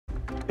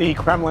The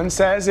Kremlin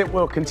says it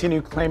will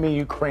continue claiming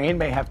Ukraine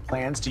may have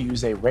plans to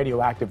use a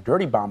radioactive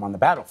dirty bomb on the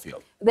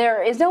battlefield.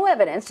 There is no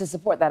evidence to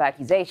support that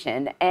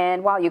accusation,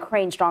 and while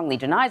Ukraine strongly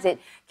denies it,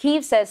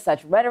 Kyiv says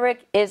such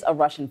rhetoric is a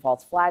Russian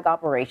false flag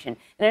operation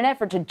in an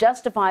effort to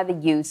justify the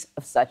use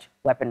of such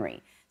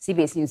weaponry.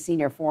 CBS News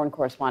senior foreign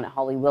correspondent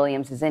Holly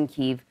Williams is in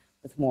Kyiv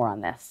with more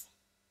on this.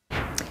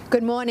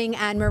 Good morning,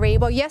 Anne-Marie.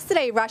 Well,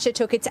 yesterday, Russia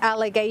took its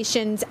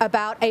allegations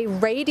about a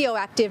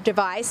radioactive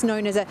device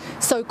known as a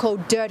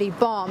so-called dirty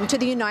bomb to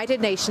the United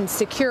Nations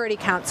Security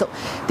Council.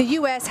 The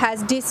US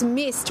has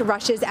dismissed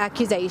Russia's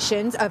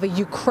accusations of a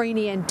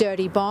Ukrainian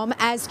dirty bomb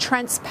as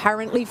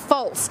transparently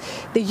false.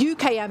 The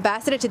UK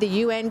ambassador to the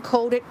UN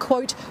called it,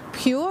 quote,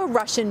 pure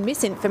Russian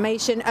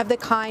misinformation of the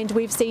kind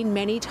we've seen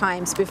many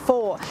times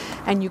before.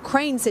 And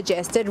Ukraine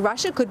suggested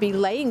Russia could be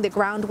laying the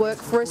groundwork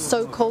for a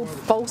so-called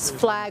false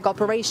flag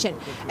operation,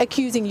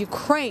 accusing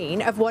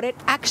Ukraine of what it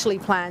actually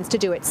plans to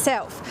do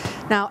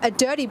itself. Now, a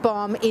dirty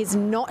bomb is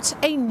not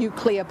a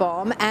nuclear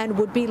bomb and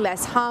would be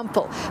less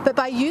harmful. But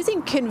by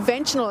using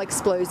conventional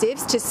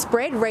explosives to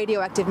spread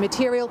radioactive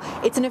material,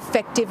 it's an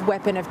effective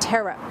weapon of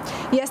terror.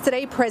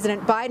 Yesterday,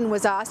 President Biden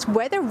was asked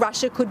whether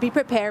Russia could be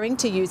preparing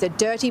to use a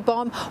dirty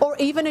bomb or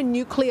even a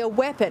nuclear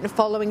weapon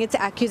following its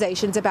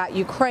accusations about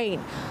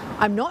Ukraine.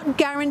 I'm not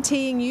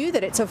guaranteeing you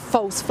that it's a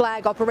false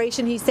flag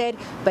operation, he said,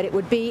 but it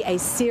would be a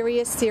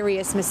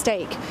serious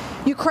mistake.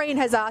 Ukraine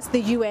has asked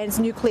the UN's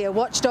nuclear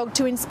watchdog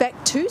to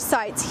inspect 2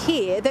 sites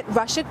here that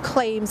Russia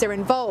claims are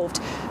involved,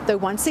 though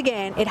once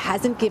again, it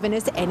hasn't given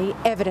us any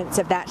evidence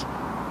of that.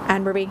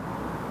 Anne-Marie.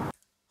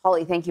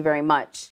 Holly, thank you very much.